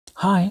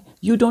Hi,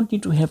 you don't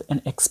need to have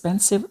an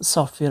expensive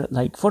software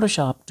like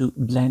Photoshop to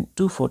blend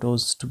two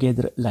photos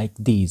together like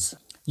these.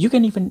 You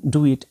can even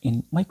do it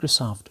in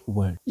Microsoft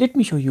Word. Let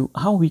me show you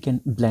how we can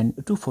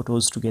blend two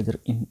photos together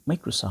in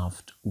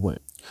Microsoft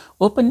Word.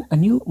 Open a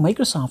new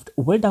Microsoft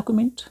Word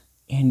document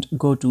and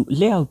go to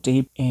Layout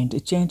tab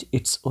and change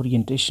its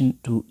orientation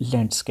to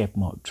landscape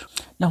mode.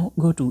 Now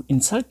go to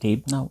Insert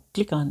tab. Now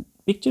click on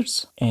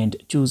Pictures and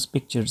choose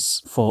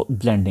Pictures for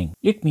blending.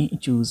 Let me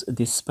choose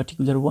this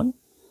particular one.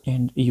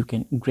 And you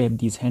can grab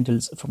these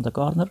handles from the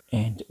corner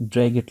and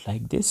drag it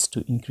like this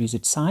to increase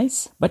its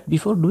size. But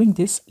before doing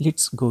this,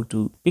 let's go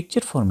to picture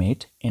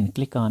format and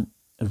click on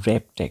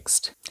wrap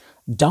text.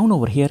 Down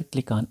over here,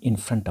 click on in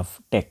front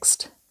of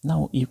text.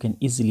 Now you can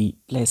easily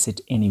place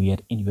it anywhere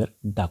in your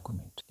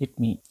document. Let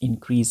me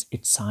increase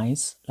its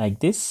size like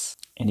this.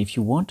 And if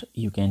you want,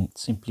 you can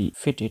simply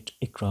fit it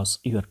across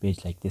your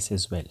page like this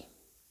as well.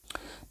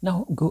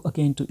 Now go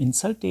again to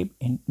Insert tab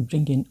and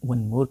bring in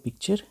one more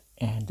picture.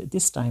 And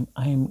this time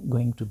I am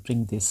going to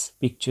bring this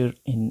picture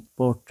in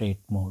portrait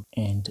mode,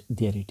 and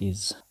there it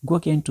is. Go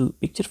again to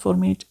picture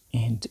format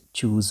and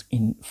choose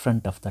in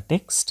front of the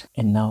text,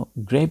 and now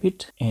grab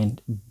it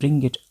and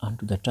bring it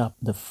onto the top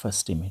of the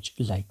first image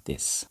like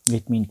this.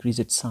 Let me increase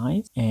its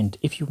size, and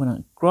if you want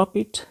to crop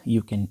it,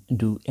 you can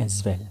do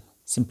as well.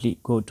 Simply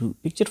go to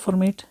picture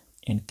format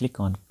and click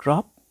on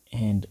crop,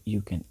 and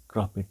you can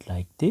crop it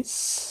like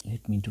this.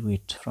 Let me do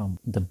it from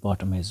the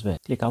bottom as well.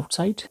 Click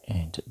outside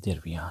and there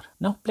we are.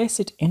 Now place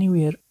it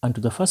anywhere onto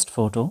the first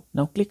photo.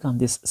 Now click on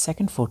this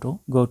second photo,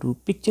 go to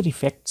picture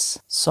effects,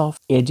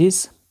 soft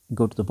edges,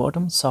 go to the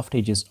bottom, soft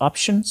edges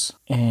options,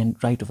 and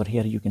right over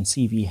here you can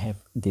see we have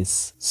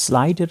this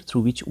slider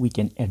through which we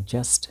can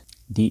adjust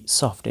the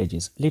soft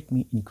edges. Let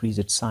me increase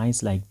its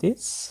size like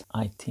this.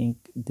 I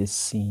think this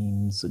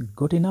seems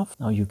good enough.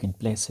 Now you can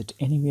place it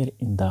anywhere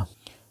in the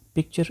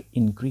picture,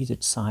 increase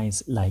its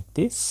size like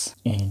this,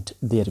 and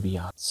there we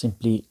are.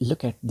 Simply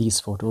look at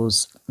these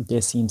photos. They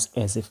seems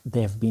as if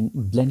they have been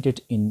blended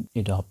in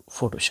Adobe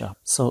Photoshop.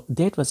 So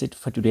that was it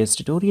for today's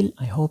tutorial.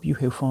 I hope you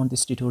have found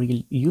this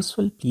tutorial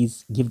useful.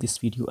 Please give this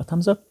video a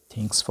thumbs up.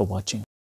 Thanks for watching.